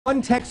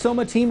One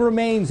Texoma team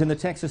remains in the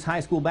Texas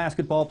high school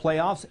basketball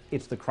playoffs.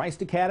 It's the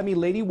Christ Academy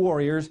Lady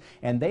Warriors,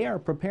 and they are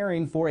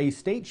preparing for a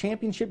state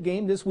championship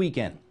game this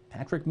weekend.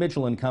 Patrick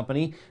Mitchell and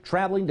company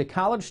traveling to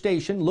College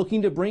Station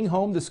looking to bring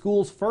home the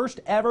school's first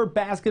ever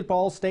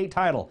basketball state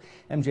title.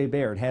 MJ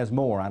Baird has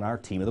more on our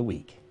Team of the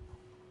Week.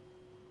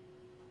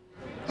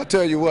 I'll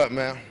tell you what,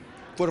 man.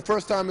 For the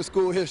first time in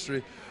school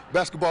history,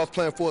 basketball's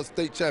playing for a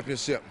state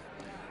championship.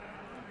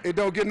 It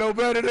don't get no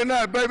better than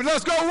that, baby.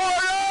 Let's go,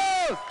 Warriors!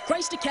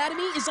 Christ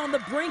Academy is on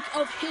the brink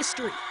of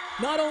history,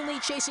 not only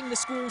chasing the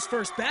school's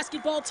first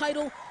basketball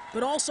title,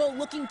 but also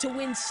looking to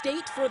win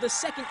state for the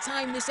second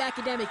time this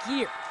academic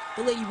year.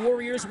 The Lady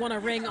Warriors won a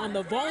ring on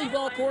the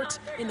volleyball court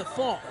in the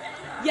fall.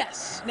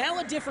 Yes, now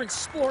a different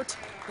sport,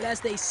 but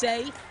as they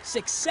say,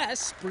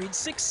 success breeds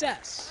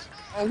success.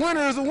 A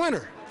winner is a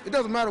winner. It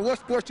doesn't matter what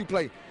sport you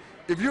play.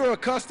 If you're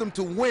accustomed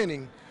to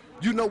winning,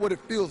 you know what it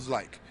feels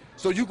like.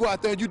 So you go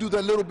out there and you do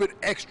that little bit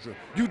extra.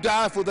 You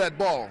dive for that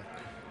ball.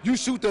 You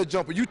shoot that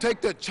jumper. You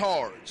take that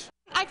charge.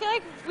 I feel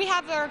like we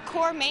have our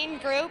core main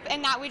group,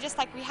 and that we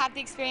have the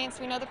experience,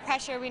 we know the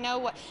pressure, we know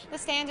what the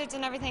standards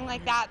and everything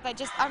like that, but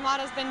just our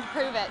motto's been to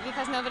prove it,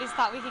 because nobody's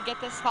thought we could get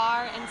this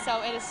far, and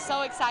so it is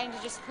so exciting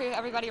to just prove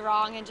everybody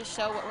wrong and just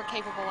show what we're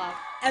capable of.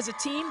 As a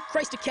team,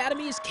 Christ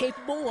Academy is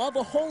capable of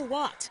a whole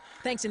lot,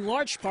 thanks in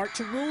large part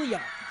to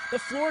Rulia, the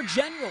floor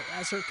general,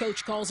 as her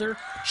coach calls her.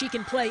 She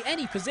can play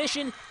any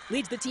position,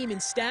 leads the team in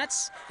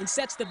stats, and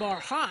sets the bar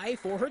high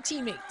for her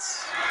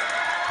teammates.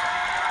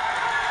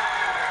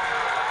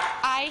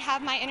 I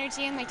have my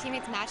energy and my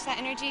teammates match that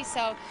energy,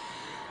 so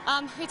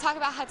we talk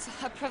about how it's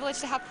a privilege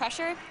to have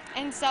pressure,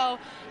 and so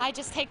I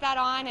just take that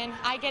on and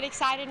I get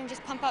excited and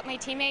just pump up my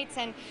teammates,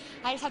 and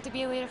I just have to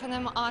be a leader for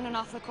them on and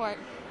off the court.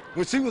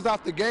 When she was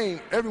out the game,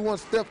 everyone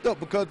stepped up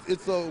because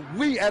it's a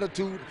we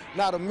attitude,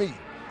 not a me.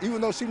 Even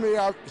though she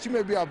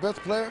may be our best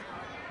player,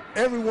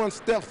 everyone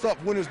steps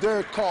up when it's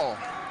their call,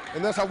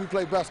 and that's how we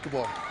play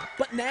basketball.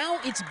 But now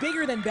it's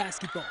bigger than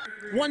basketball.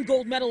 One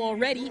gold medal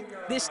already,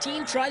 this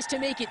team tries to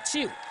make it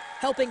two,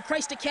 helping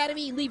Christ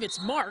Academy leave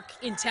its mark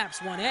in TAPS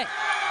 1A.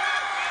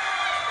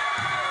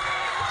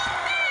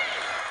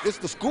 It's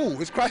the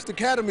school. It's Christ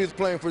Academy is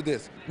playing for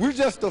this. We're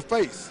just the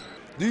face.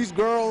 These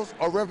girls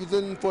are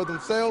representing for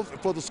themselves,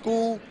 for the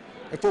school,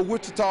 and for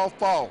Wichita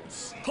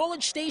Falls.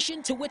 College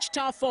Station to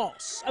Wichita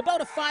Falls,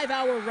 about a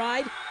 5-hour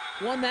ride,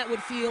 one that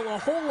would feel a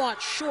whole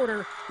lot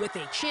shorter with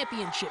a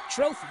championship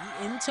trophy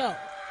in tow.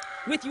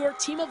 With your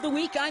Team of the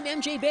Week, I'm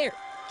MJ Baird,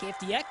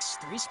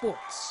 KFDX 3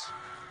 Sports.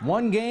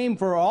 One game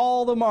for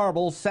all the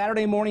marbles.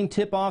 Saturday morning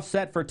tip-off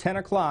set for 10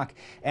 o'clock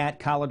at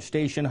College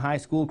Station High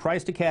School.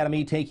 Christ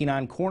Academy taking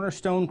on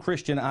Cornerstone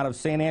Christian out of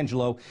San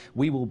Angelo.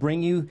 We will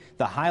bring you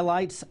the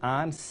highlights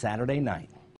on Saturday night.